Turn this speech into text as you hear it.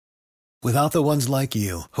Without the ones like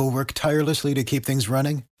you, who work tirelessly to keep things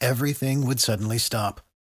running, everything would suddenly stop.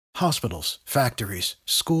 Hospitals, factories,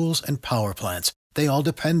 schools, and power plants, they all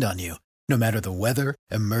depend on you. No matter the weather,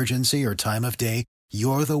 emergency, or time of day,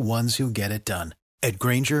 you're the ones who get it done. At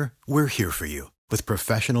Grainger, we're here for you with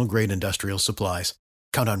professional-grade industrial supplies.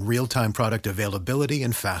 Count on real-time product availability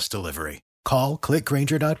and fast delivery. Call,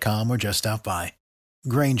 clickgrainger.com, or just stop by.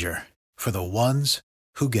 Grainger, for the ones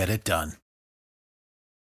who get it done.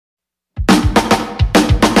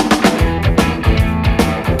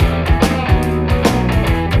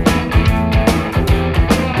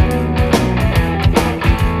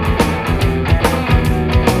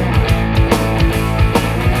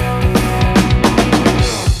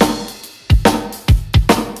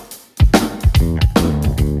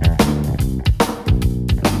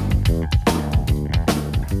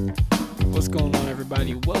 What's going on,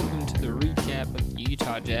 everybody? Welcome to the recap of the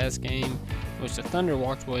Utah Jazz game, in which the Thunder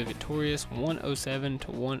walked away victorious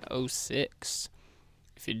 107-106.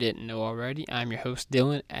 If you didn't know already, I'm your host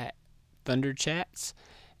Dylan at Thunder Chats,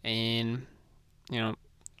 and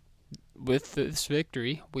with this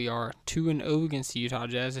victory, we are 2-0 against the Utah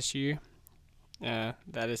Jazz this year.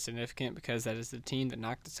 That is significant because that is the team that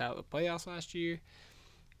knocked us out of the playoffs last year,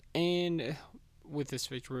 and with this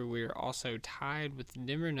victory, we are also tied with the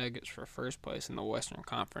Denver Nuggets for first place in the Western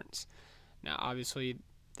Conference. Now, obviously,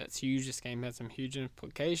 that's huge. This game had some huge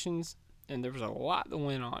implications, and there was a lot that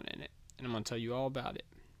went on in it, and I'm going to tell you all about it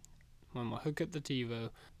when we hook up the TiVo.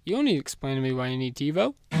 You don't need to explain to me why you need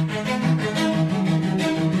TiVo.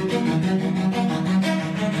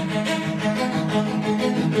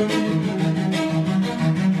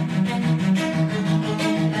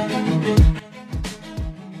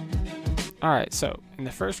 All right, so in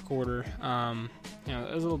the first quarter, it was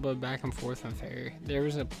a little bit back and forth unfair. There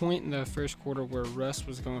was a point in the first quarter where Russ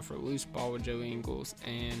was going for a loose ball with Joe Ingles,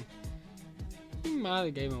 and he might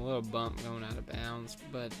have gave him a little bump going out of bounds,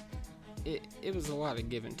 but it was a lot of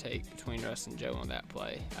give and take between Russ and Joe on that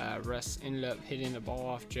play. Russ ended up hitting the ball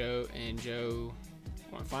off Joe, and Joe,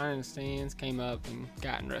 when finding the stands, came up and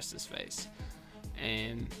got in Russ's face.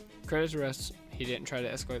 And credit to Russ, he didn't try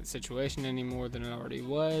to escalate the situation any more than it already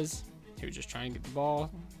was. He was just trying to get the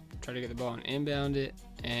ball, and inbound it,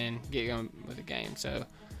 and get going with the game. So,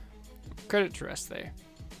 credit to Russ there.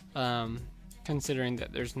 Considering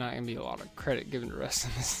that there's not going to be a lot of credit given to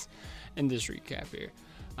Russ in this recap here.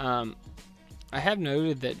 I have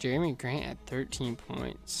noted that Jerami Grant had 13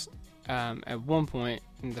 points at one point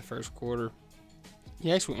in the first quarter.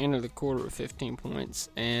 He actually entered the quarter with 15 points,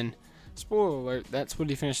 and spoiler alert, that's what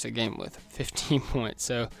he finished the game with, 15 points.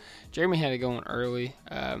 So, Jerami had it going early.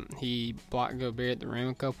 He blocked Gobert at the rim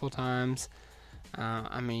a couple times.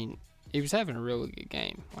 He was having a really good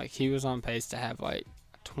game. Like, he was on pace to have,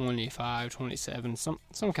 25, 27, some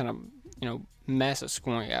kind of, massive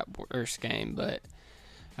scoring outburst game. But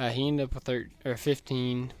he ended up with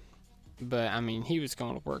 15. But, he was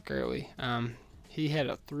going to work early. He had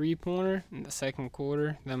a three-pointer in the second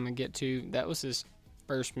quarter that I'm going to get to. That was his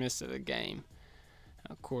first miss of the game.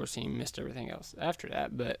 Of course, he missed everything else after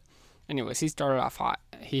that, but anyways, he started off hot.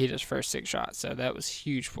 He hit his first 6 shots, so that was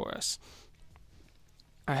huge for us.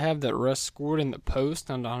 I have that Russ scored in the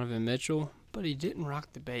post on Donovan Mitchell, but he didn't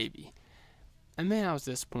rock the baby. And man, I was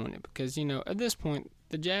disappointed because, at this point,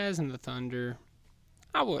 the Jazz and the Thunder,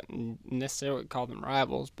 I wouldn't necessarily call them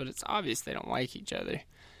rivals, but it's obvious they don't like each other.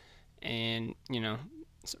 And,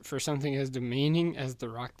 for something as demeaning as the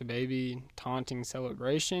rock the baby taunting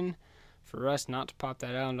celebration, for us not to pop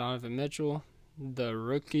that out on Donovan Mitchell, the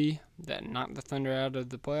rookie that knocked the Thunder out of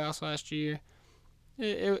the playoffs last year,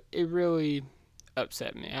 it really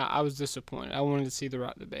upset me. I was disappointed. I wanted to see the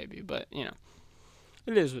rock the baby, but, it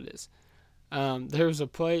is what it is. There was a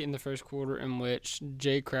play in the first quarter in which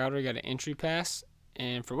Jay Crowder got an entry pass,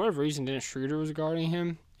 and for whatever reason, Dennis Schroeder was guarding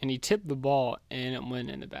him, and he tipped the ball, and it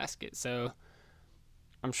went in the basket. So,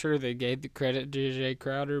 I'm sure they gave the credit to Jay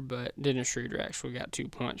Crowder, but Dennis Schroeder actually got 2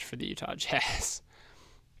 points for the Utah Jazz.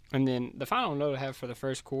 And then the final note I have for the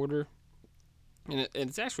first quarter, and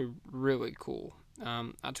it's actually really cool.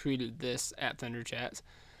 I tweeted this at Thunder Chats.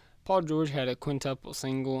 Paul George had a quintuple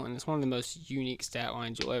single, and it's one of the most unique stat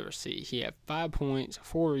lines you'll ever see. He had 5 points,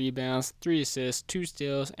 4 rebounds, 3 assists, 2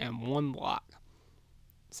 steals, and 1 block,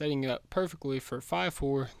 setting it up perfectly for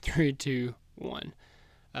 5-4, 3-2, 1.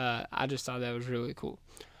 I just thought that was really cool.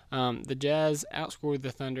 The Jazz outscored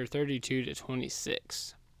the Thunder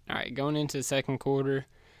 32-26. All right, going into the second quarter,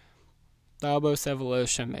 Thabo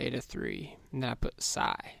Sefolosha made a 3, and I put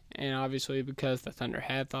Sai. And obviously because the Thunder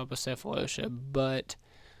had Thabo Sefolosha, but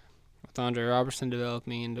with Andre Robertson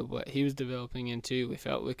developing into what he was developing into, we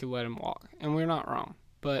felt we could let him walk. And we're not wrong.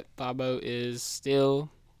 but Thabo is still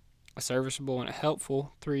a serviceable and a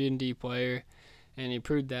helpful 3-and-D player, and he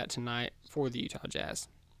proved that tonight for the Utah Jazz.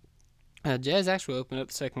 Jazz actually opened up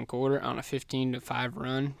the second quarter on a 15-5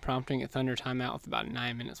 run, prompting a Thunder timeout with about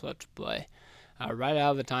 9 minutes left to play. Right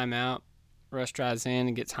out of the timeout, Russ drives in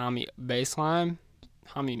and gets Hami baseline.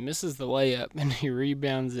 Hami misses the layup, and he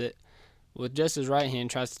rebounds it with just his right hand,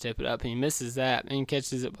 tries to tip it up, and he misses that, and he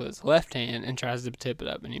catches it with his left hand and tries to tip it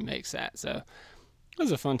up, and he makes that. So it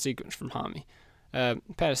was a fun sequence from Hami.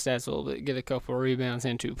 Pat his stats a little bit, get a couple of rebounds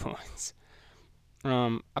and 2 points.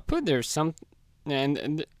 I put there's some,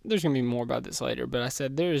 and there's going to be more about this later, but I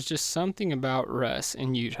said there is just something about Russ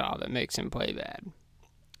in Utah that makes him play bad.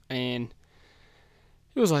 And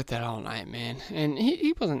it was like that all night, man. And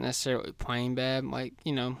he wasn't necessarily playing bad. Like,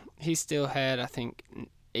 he still had, I think,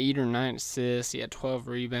 8 or 9 assists. He had 12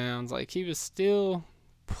 rebounds. Like, he was still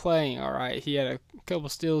playing all right. He had a couple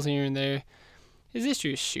steals here and there. His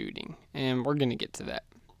issue is shooting, and we're going to get to that.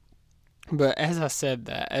 But as I said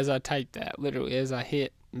that, as I typed that, literally, as I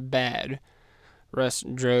hit bad, Russ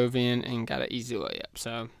drove in and got an easy layup.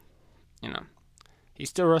 So, he's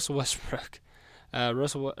still Russell Westbrook.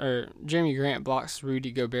 Jeremy Grant blocks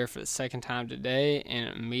Rudy Gobert for the second time today,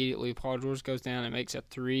 and immediately Paul George goes down and makes a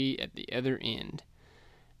 3 at the other end.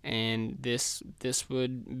 And this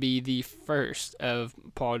would be the first of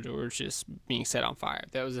Paul George just being set on fire.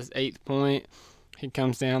 That was his 8th point. He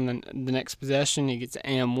comes down the next possession. He gets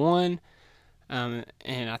an M1,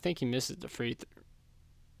 and I think he misses the free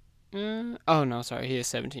throw. He has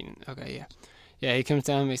 17. Okay, yeah. Yeah, he comes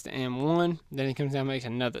down and makes the M1. Then he comes down and makes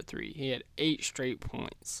another 3. He had 8 straight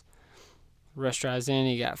points. Russ drives in.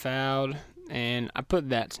 He got fouled. And I put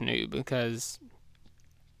that to new because,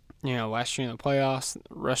 last year in the playoffs,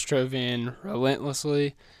 Russ drove in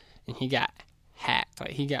relentlessly, and he got hacked.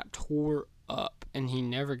 Like, he got tore up, and he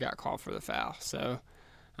never got called for the foul. So,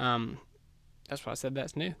 that's why I said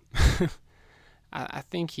that's new. I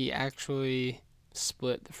think he actually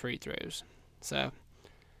split the free throws. So,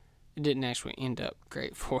 it didn't actually end up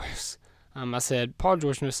great for us. I said Paul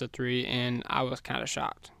George missed a 3, and I was kind of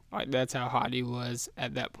shocked. Like, that's how hot he was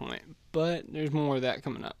at that point. But there's more of that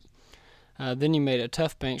coming up. Then he made a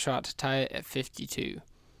tough bank shot to tie it at 52.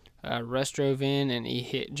 Russ drove in, and he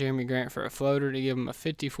hit Jeremy Grant for a floater to give him a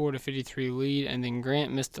 54-53 lead, and then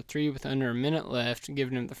Grant missed a 3 with under a minute left,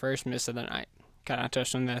 giving him the first miss of the night. Kind of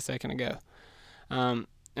touched on that a second ago. And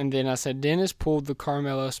then I said Dennis pulled the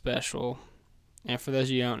Carmelo special. And for those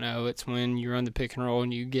of you who don't know, it's when you run the pick and roll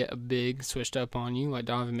and you get a big switched up on you, like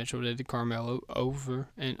Donovan Mitchell did to Carmelo over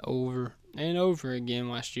and over and over again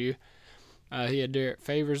last year. He had Derek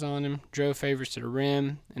Favors on him, drove Favors to the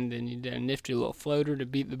rim, and then he did a nifty little floater to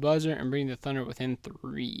beat the buzzer and bring the Thunder within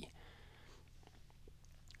 3.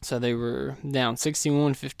 So they were down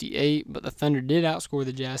 61-58, but the Thunder did outscore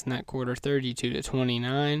the Jazz in that quarter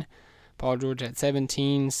 32-29. Paul George had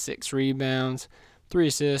 17, 6 rebounds, 3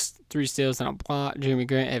 assists, 3 steals, and a block. Jeremy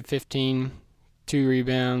Grant had 15, 2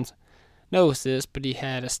 rebounds, no assists, but he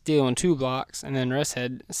had a steal and 2 blocks. And then Russ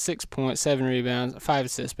had 6 points, 7 rebounds, 5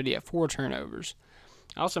 assists, but he had 4 turnovers.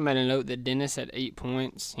 I also made a note that Dennis had 8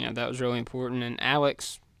 points. That was really important. And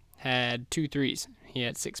Alex had 2 threes. He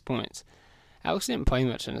had 6 points. Alex didn't play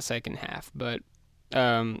much in the second half, but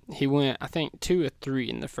he went, I think, 2 of 3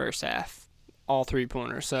 in the first half, all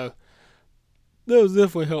 3-pointers. So that was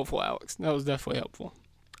definitely helpful, Alex. That was definitely helpful.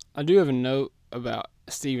 I do have a note about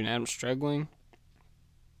Steven Adams struggling.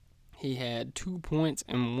 He had 2 points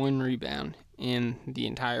and 1 rebound in the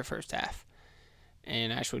entire first half.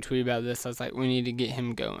 And I actually tweeted about this. I was like, we need to get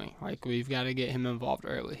him going. Like, we've got to get him involved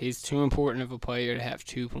early. He's too important of a player to have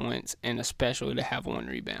 2 points and especially to have 1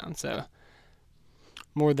 rebound. So,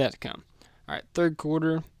 more of that to come. All right, third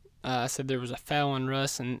quarter. I said there was a foul on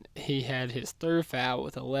Russ, and he had his 3rd foul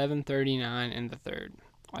with 11:39 in the third.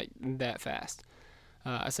 Like, that fast.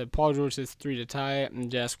 I said Paul George hits 3 to tie it, and the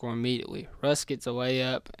Jazz score immediately. Russ gets a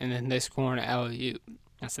layup, and then they score an alley-oop.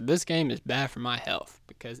 I said this game is bad for my health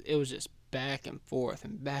because it was just back and forth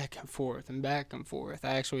and back and forth and back and forth.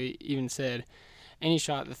 I actually even said any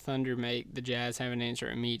shot the Thunder make, the Jazz have an answer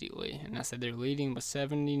immediately. And I said they're leading with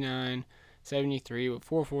 79-73 with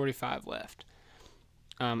 4:45 left.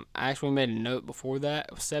 I actually made a note before that.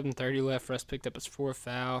 It was 7:30 left. Russ picked up his 4th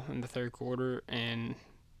foul in the third quarter, and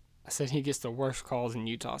I said he gets the worst calls in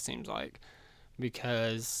Utah, seems like,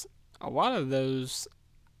 because a lot of those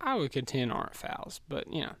I would contend aren't fouls, but,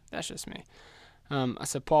 that's just me. I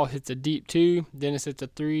said Paul hits a deep 2, Dennis hits a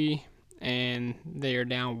 3, and they are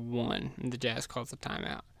down 1, and the Jazz calls a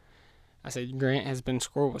timeout. I said Grant has been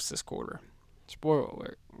scoreless this quarter. Spoiler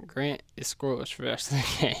alert, Grant is scoreless for the rest of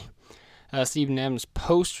the game. Steven Adams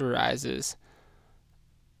posterizes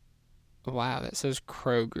Wow, that says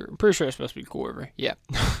Kroger. I'm pretty sure it's supposed to be Corver. Yeah.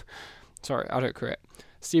 Sorry, autocorrect.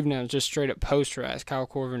 Steven Adams just straight up posterized Kyle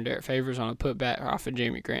Korver and Derek Favors on a putback off of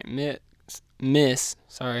Jeremy Grant miss.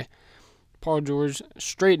 Paul George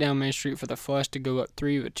straight down Main Street for the flush to go up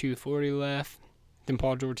 3 with 2:40 left. Then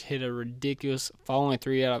Paul George hit a ridiculous falling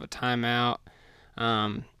 3 out of a timeout.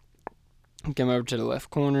 Came over to the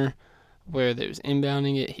left corner where they was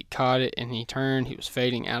inbounding it. He caught it and he turned. He was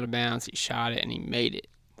fading out of bounds. He shot it and he made it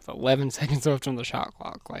with 11 seconds left on the shot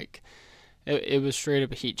clock. Like, it was straight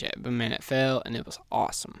up a heat check. But, man, it fell and it was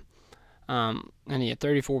awesome. And he had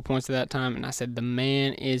 34 points at that time. And I said, the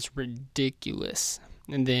man is ridiculous.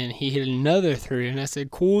 And then he hit another 3. And I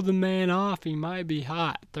said, cool the man off. He might be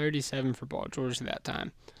hot. 37 for Paul George at that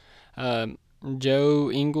time.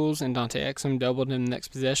 Joe Ingles and Dante Exum doubled him the next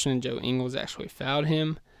possession. And Joe Ingles actually fouled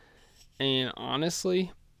him. And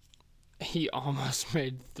honestly, he almost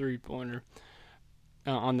made the three-pointer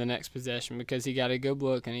on the next possession because he got a good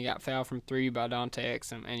look and he got fouled from 3 by Dante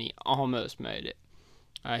Exum, and he almost made it.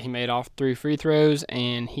 He made all 3 free throws,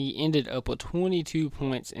 and he ended up with 22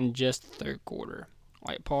 points in just the third quarter.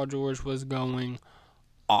 Like, Paul George was going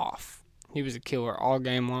off. He was a killer all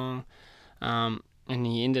game long, and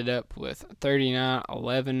he ended up with 39,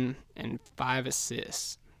 11, and 5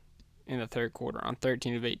 assists in the third quarter on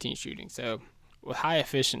 13 of 18 shooting. So, with high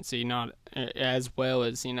efficiency, not as well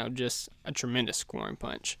as, just a tremendous scoring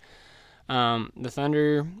punch. The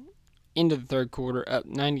Thunder ended the third quarter up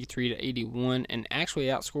 93-81 and actually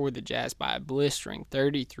outscored the Jazz by a blistering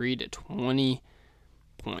 33-20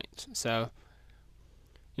 points. So,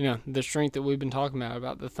 the strength that we've been talking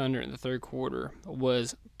about the Thunder in the third quarter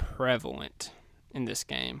was prevalent in this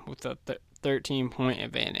game with a 13-point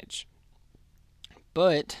advantage.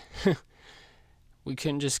 But we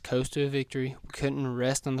couldn't just coast to a victory. We couldn't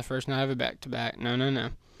rest on the first night of a back-to-back.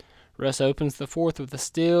 No. Russ opens the fourth with a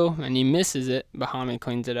steal, and he misses it, but Hamid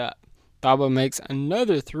cleans it up. Thabo makes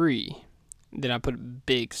another 3. Then I put a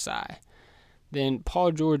big sigh. Then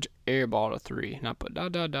Paul George airballed a 3, and I put ...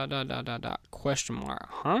 question mark.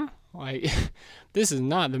 Huh? Like, this is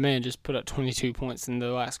not the man just put up 22 points in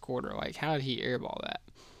the last quarter. Like, how did he airball that?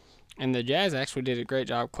 And the Jazz actually did a great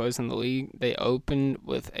job closing the lead. They opened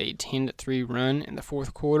with a 10-3 run in the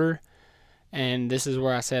fourth quarter. And this is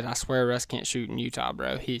where I said, I swear Russ can't shoot in Utah,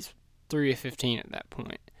 bro. He's 3 of 15 at that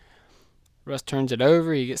point. Russ turns it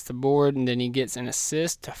over. He gets the board, and then he gets an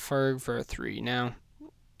assist to Ferg for a 3. Now,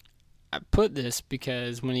 I put this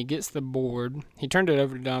because when he gets the board, he turned it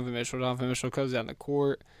over to Donovan Mitchell. Donovan Mitchell goes out in the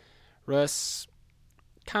court. Russ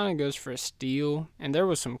kind of goes for a steal, and there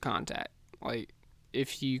was some contact. Like,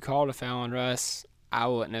 if you called a foul on Russ, I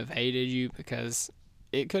wouldn't have hated you because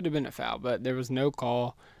it could have been a foul, but there was no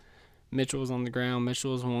call. Mitchell was on the ground.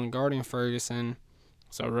 Mitchell was the one guarding Ferguson.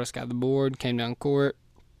 So Russ got the board, came down court.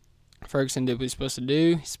 Ferguson did what he was supposed to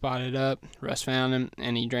do. He spotted up. Russ found him,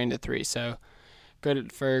 and he drained a 3. So credit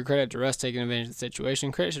to Ferg, credit to Russ taking advantage of the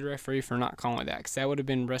situation. Credit to the referee for not calling that because that would have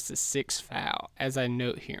been Russ's 6th foul. As I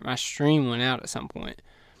note here, my stream went out at some point,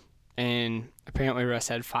 and apparently Russ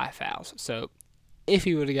had 5 fouls. So if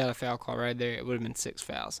he would have got a foul call right there, it would have been 6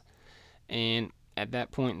 fouls. And at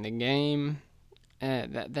that point in the game,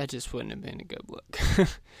 that just wouldn't have been a good look.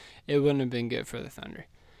 It wouldn't have been good for the Thunder.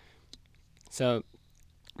 So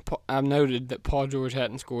I've noted that Paul George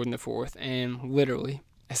hadn't scored in the fourth, and literally,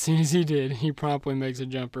 as soon as he did, he promptly makes a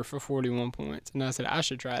jumper for 41 points. And I said, I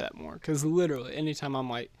should try that more, because literally, anytime I'm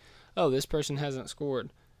like, oh, this person hasn't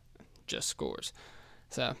scored, just scores.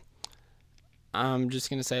 So I'm just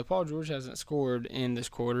going to say Paul George hasn't scored in this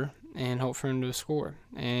quarter, and hope for him to score.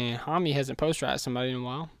 And Hami hasn't posterized somebody in a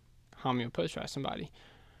while. Hami will posterize somebody.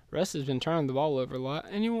 Russ has been turning the ball over a lot,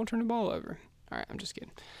 and he won't turn the ball over. All right, I'm just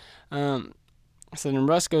kidding. So then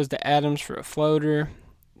Russ goes to Adams for a floater.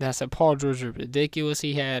 That's a Paul George ridiculous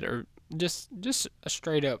he had, or just a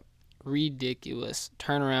straight-up ridiculous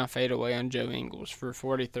turnaround fadeaway on Joe Ingles for a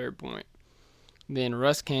 43rd point. Then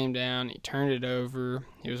Russ came down, he turned it over.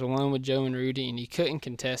 He was alone with Joe and Rudy, and he couldn't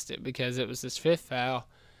contest it because it was his 5th foul,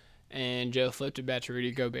 and Joe flipped it back to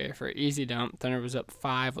Rudy Gobert for an easy dump. Thunder was up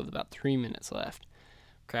 5 with about 3 minutes left.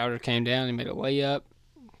 Crowder came down, he made a layup,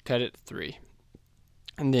 cut it to 3.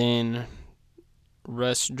 And then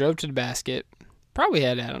Russ drove to the basket, probably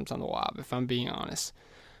had Adams on the lob, if I'm being honest.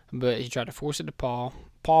 But he tried to force it to Paul.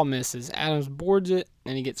 Paul misses. Adams boards it,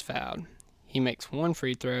 and he gets fouled. He makes 1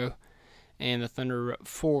 free throw, and the Thunder are up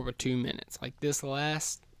 4 with 2 minutes. Like, this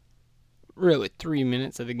last, really, 3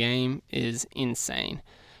 minutes of the game is insane.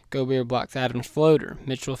 Gobert blocks Adams' floater.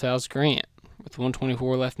 Mitchell fouls Grant with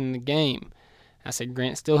 1:24 left in the game. I said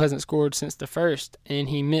Grant still hasn't scored since the first, and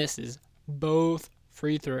he misses both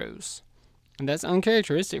free throws. And that's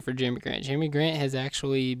uncharacteristic for Jeremy Grant. Jeremy Grant has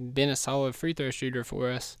actually been a solid free throw shooter for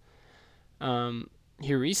us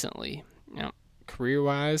here recently. Now,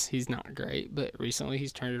 career-wise, he's not great, but recently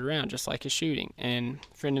he's turned it around just like his shooting. And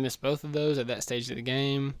for him to miss both of those at that stage of the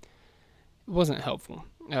game, it wasn't helpful.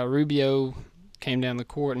 Rubio came down the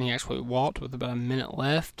court and he actually walked with about a minute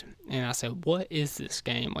left. And I said, what is this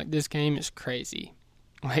game? Like, this game is crazy.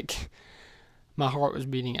 Like, my heart was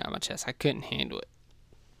beating out of my chest. I couldn't handle it.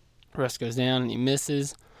 Russ goes down and he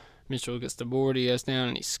misses. Mitchell gets the board. He goes down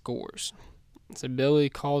and he scores. So Billy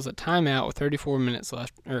calls a timeout with 34 minutes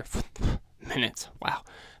left.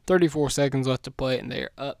 34 seconds left to play, and they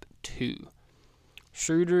are up 2.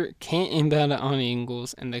 Schroeder can't inbound it on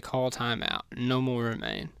Ingles, and they call a timeout. No more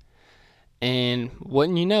remain. And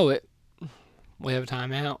wouldn't you know it, we have a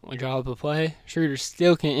timeout. We draw up a play. Schroeder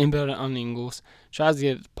still can't inbound it on Ingles. Tries to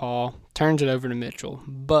get it to Paul. Turns it over to Mitchell.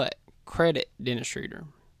 But credit Dennis Schroeder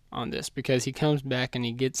on this because he comes back and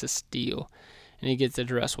he gets a steal. And he gets it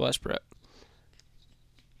to Russ Westbrook.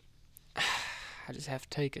 I just have to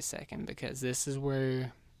take a second because this is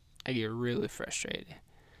where I get really frustrated.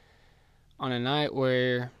 On a night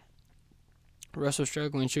where Russ was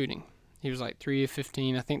struggling shooting. He was like 3 of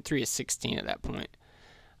 15, I think 3 of 16 at that point.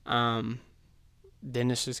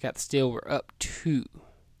 Dennis just got the steal. We're up 2.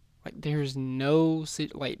 Like, there's no...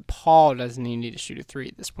 Like, Paul doesn't even need to shoot a 3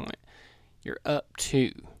 at this point. You're up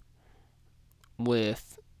 2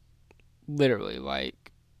 with literally,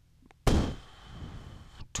 like,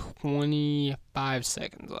 25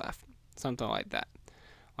 seconds left. Something like that.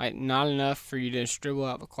 Like, not enough for you to just dribble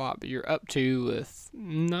out the clock, but you're up 2 with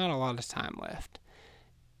not a lot of time left.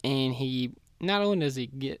 And he... Not only does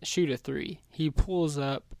he shoot a 3, he pulls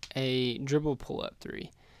up a dribble pull-up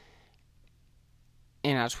 3.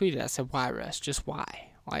 And I tweeted, I said, why, Russ? Just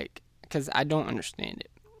why? Like, because I don't understand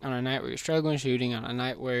it. On a night where you're struggling shooting, on a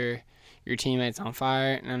night where your teammate's on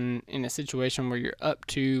fire, and in a situation where you're up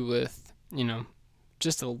 2 with,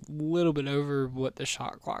 just a little bit over what the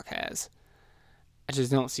shot clock has. I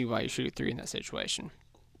just don't see why you shoot a 3 in that situation.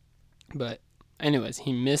 But anyways,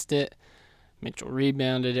 he missed it. Mitchell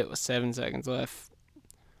rebounded it with 7 seconds left.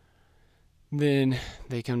 Then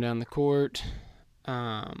they come down the court.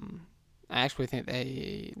 I actually think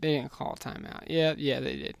they didn't call a timeout. Yeah,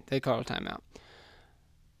 they did. They called a timeout.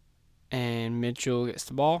 And Mitchell gets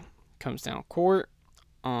the ball, comes down court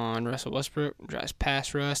on Russell Westbrook, drives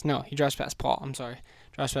past Russ. No, he drives past Paul. Drives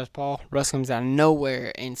past Paul. Russ comes out of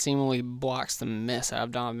nowhere and seemingly blocks the mess out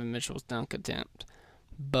of Donovan Mitchell's dunk attempt.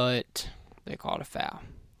 But they called a foul.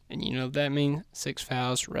 And you know what that means? 6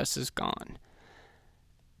 fouls, Russ is gone.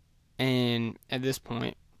 And at this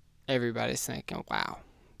point, everybody's thinking, wow,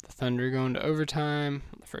 the Thunder going to overtime,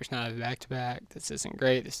 the first night of back-to-back, this isn't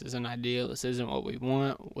great, this isn't ideal, this isn't what we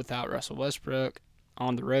want without Russell Westbrook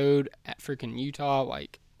on the road at freaking Utah.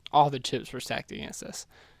 Like, all the chips were stacked against us.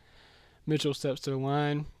 Mitchell steps to the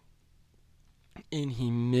line, and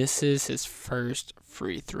he misses his first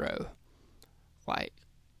free throw. Like,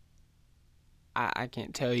 I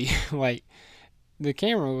can't tell you, like, the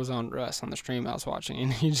camera was on Russ on the stream I was watching,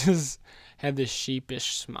 and he just had this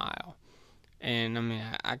sheepish smile. And, I mean,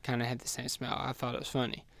 I kind of had the same smile. I thought it was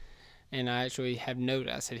funny. And I actually have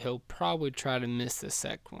noted, I said he'll probably try to miss the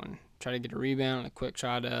second one. Try to get a rebound, a quick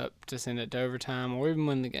shot up to send it to overtime, or even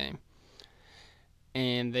win the game.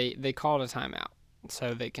 And they called a timeout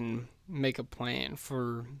so they can make a plan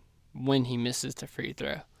for when he misses the free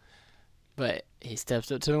throw. But he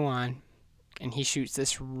steps up to the line, and he shoots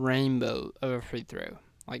this rainbow of a free throw,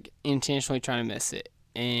 like intentionally trying to miss it,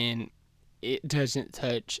 and it doesn't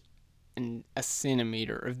touch a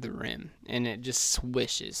centimeter of the rim, and it just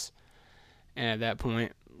swishes. And at that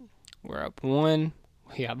point, we're up 1.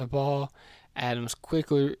 We got the ball. Adams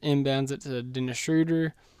quickly inbounds it to Dennis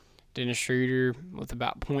Schroeder. Dennis Schroeder, with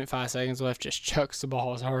about 0.5 seconds left, just chucks the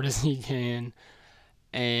ball as hard as he can,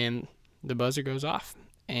 and the buzzer goes off.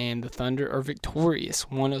 And the Thunder are victorious,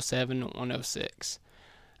 107-106.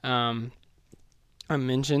 I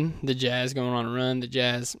mentioned the Jazz going on a run. The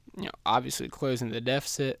Jazz, obviously closing the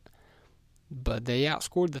deficit, but they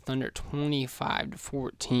outscored the Thunder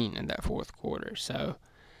 25-14 in that fourth quarter. So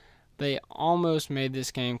they almost made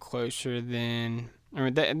this game closer than,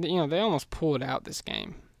 they almost pulled out this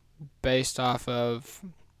game based off of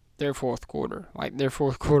their fourth quarter. Like, their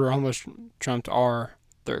fourth quarter almost trumped our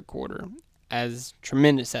third quarter, as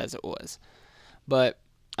tremendous as it was. But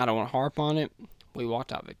I don't want to harp on it. We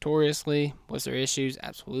walked out victoriously. Was there issues?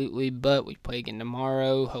 Absolutely. But we play again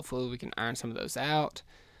tomorrow. Hopefully we can iron some of those out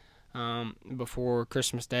before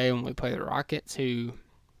Christmas Day when we play the Rockets, who,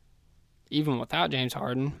 even without James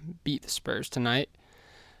Harden, beat the Spurs tonight.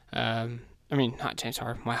 not James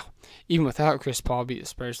Harden. Wow. Even without Chris Paul beat the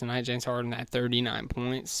Spurs tonight, James Harden had 39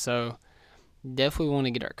 points. So definitely want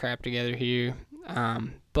to get our crap together here.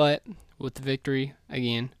 But with the victory,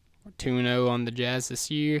 again, we're 2-0 on the Jazz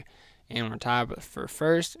this year, and we're tied for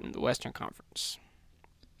first in the Western Conference.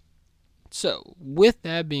 So with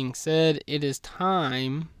that being said, it is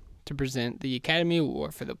time to present the Academy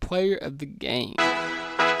Award for the Player of the Game.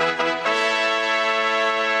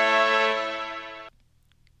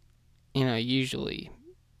 Usually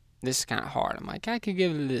this is kind of hard. I'm like, I could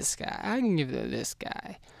give it to this guy. I can give it to this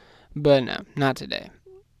guy. But no, not today.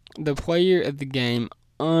 The player of the game,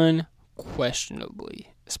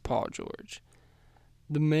 unquestionably, is Paul George.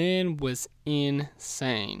 The man was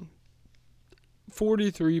insane.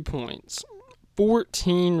 43 points,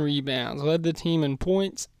 14 rebounds, led the team in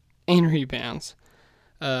points and rebounds.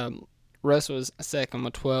 Russ was second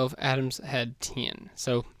with 12. Adams had 10.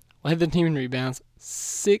 So led the team in rebounds,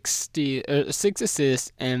 6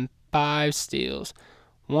 assists and 5 steals,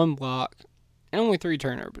 1 block, and only 3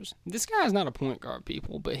 turnovers. This guy is not a point guard,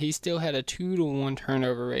 people, but he still had a 2-to-1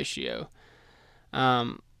 turnover ratio.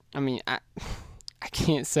 I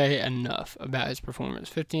can't say enough about his performance.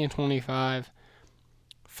 15 of 25,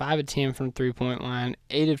 5 of 10 from the three-point line,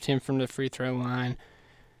 8 of 10 from the free throw line.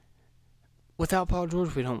 Without Paul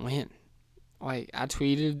George, we don't win. I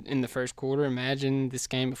tweeted in the first quarter, imagine this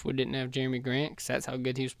game if we didn't have Jeremy Grant, because that's how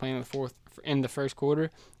good he was playing in the first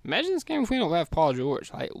quarter. Imagine this game if we don't have Paul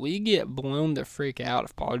George. We get blown the freak out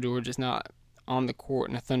if Paul George is not on the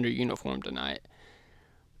court in a Thunder uniform tonight.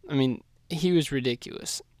 He was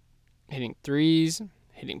ridiculous. Hitting threes,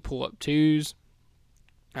 hitting pull-up twos,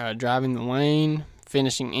 driving the lane,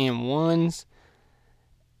 finishing and-ones.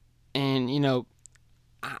 And,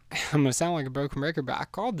 I'm going to sound like a broken record, but I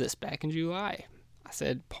called this back in July. I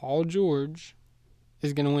said Paul George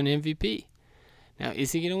is going to win MVP. Now,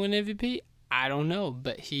 is he going to win MVP? I don't know,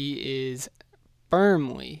 but he is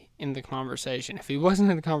firmly in the conversation. If he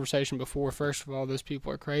wasn't in the conversation before, first of all, those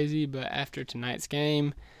people are crazy, but after tonight's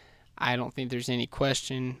game, I don't think there's any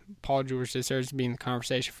question. Paul George deserves to be in the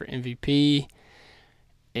conversation for MVP.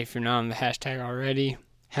 If you're not on the hashtag already,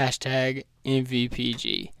 hashtag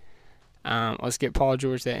MVPG. Let's get Paul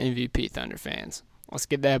George that MVP, Thunder fans. Let's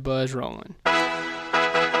get that buzz rolling.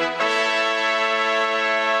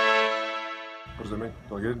 What does that mean?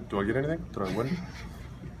 Do I get anything? Did I win?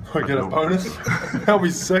 Do I get a bonus? I'll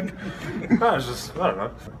be sick. No, it's just, I don't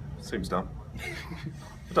know. Seems dumb.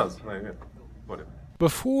 It does. Yeah. Whatever.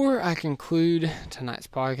 Before I conclude tonight's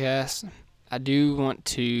podcast, I do want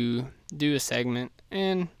to do a segment,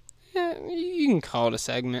 and you can call it a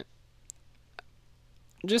segment.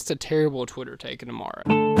 Just a terrible Twitter take of tomorrow.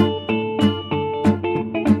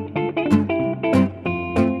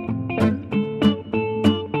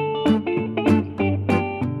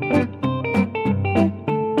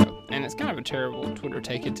 And it's kind of a terrible Twitter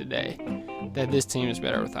take of today that this team is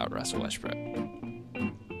better without Russell Westbrook.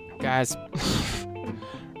 Guys,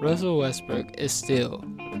 Russell Westbrook is still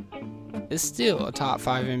a top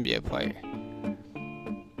 5 NBA player.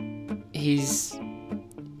 He's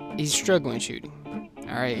struggling shooting.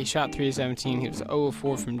 All right, he shot 3 of 17. He was 0 of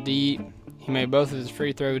 4 from deep. He made both of his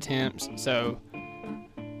free throw attempts. So,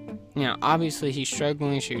 obviously he's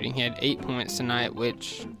struggling shooting. He had 8 points tonight,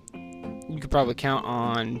 which you could probably count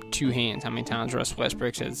on 2 hands how many times Russell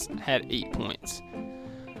Westbrook has had 8 points.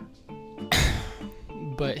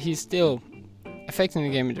 But he's still affecting the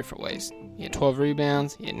game in different ways. He had 12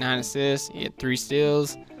 rebounds. He had 9 assists. He had 3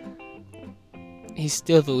 steals. He's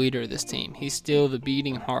still the leader of this team. He's still the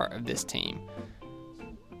beating heart of this team.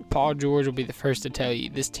 Paul George will be the first to tell you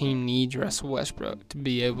this team needs Russell Westbrook to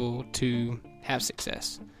be able to have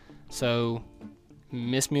success. So,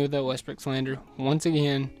 miss me with that Westbrook slander. Once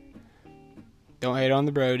again, don't hate on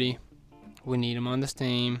the Brody. We need him on this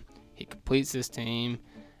team. He completes this team.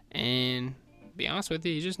 And, to be honest with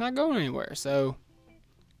you, he's just not going anywhere. So,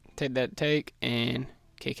 take that take and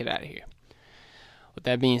kick it out of here. With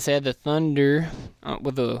that being said, the Thunder,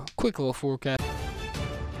 with a quick little forecast.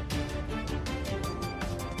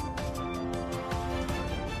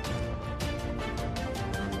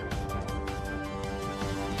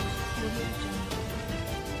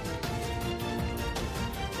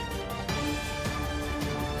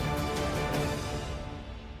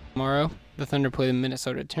 Tomorrow, the Thunder play the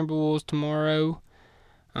Minnesota Timberwolves tomorrow.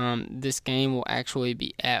 This game will actually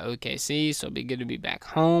be at OKC, so it'll be good to be back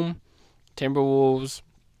home. Timberwolves,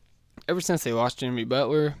 ever since they lost Jimmy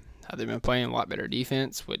Butler, they've been playing a lot better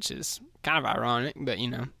defense, which is kind of ironic, but,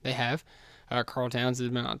 they have. Karl Towns has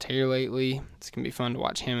been on tear lately. It's going to be fun to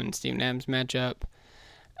watch him and Steven Adams match up.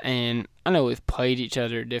 And I know we've played each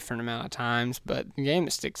other a different amount of times, but the game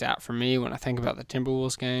that sticks out for me when I think about the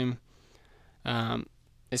Timberwolves game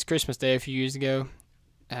is Christmas Day a few years ago,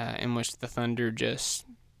 in which the Thunder just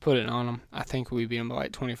put it on them. I think we beat them by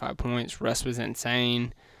like 25 points. Russ was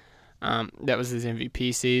insane. That was his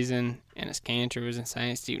MVP season. Enes Kanter was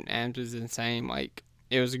insane. Steven Adams was insane. Like,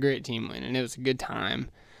 it was a great team win, and it was a good time.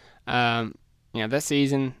 That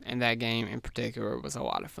season and that game in particular was a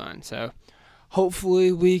lot of fun. So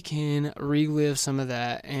hopefully we can relive some of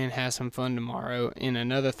that and have some fun tomorrow in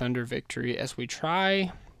another Thunder victory as we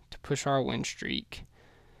try to push our win streak.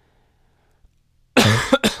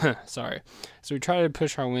 Sorry. So we try to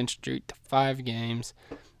push our win streak to 5 games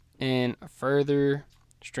and further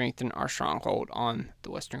strengthen our stronghold on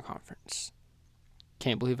the Western Conference.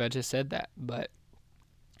 Can't believe I just said that, but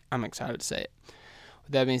I'm excited to say it.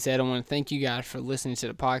 With that being said, I want to thank you guys for listening to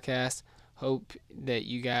the podcast. Hope that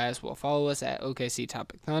you guys will follow us at OKC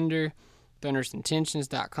Topic Thunder.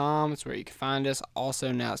 ThundersIntentions.com is where you can find us.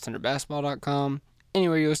 Also, now it's ThunderBasketball.com.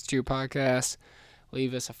 Anywhere you listen to your podcast,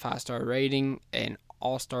 leave us a 5-star rating, an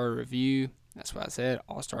all-star review. That's what I said,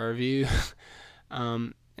 all-star review.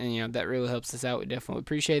 And that really helps us out. We definitely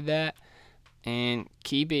appreciate that. And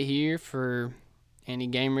keep it here for any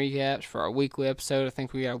game recaps for our weekly episode. I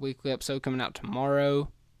think we got a weekly episode coming out tomorrow,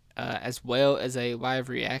 as well as a live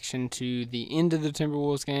reaction to the end of the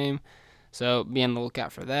Timberwolves game. So be on the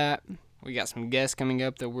lookout for that. We got some guests coming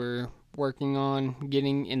up that we're working on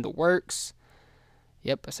getting in the works.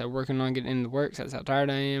 Yep, I said working on getting in the works. That's how tired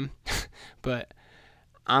I am. But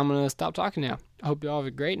I'm going to stop talking now. I hope you all have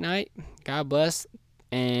a great night. God bless.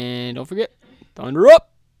 And don't forget, Thunder up!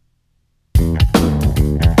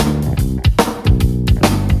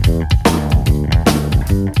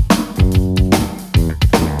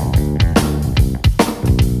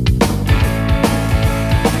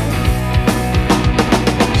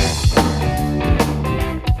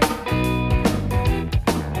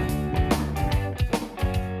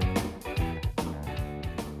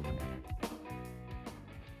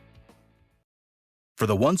 For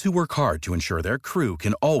the ones who work hard to ensure their crew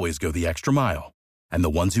can always go the extra mile, and the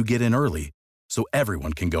ones who get in early so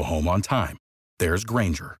everyone can go home on time, there's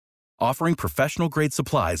Grainger, offering professional-grade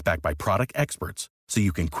supplies backed by product experts so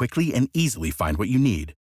you can quickly and easily find what you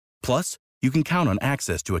need. Plus, you can count on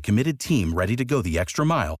access to a committed team ready to go the extra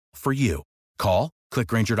mile for you. Call, click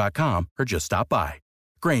Grainger.com, or just stop by.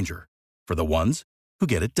 Grainger, for the ones who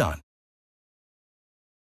get it done.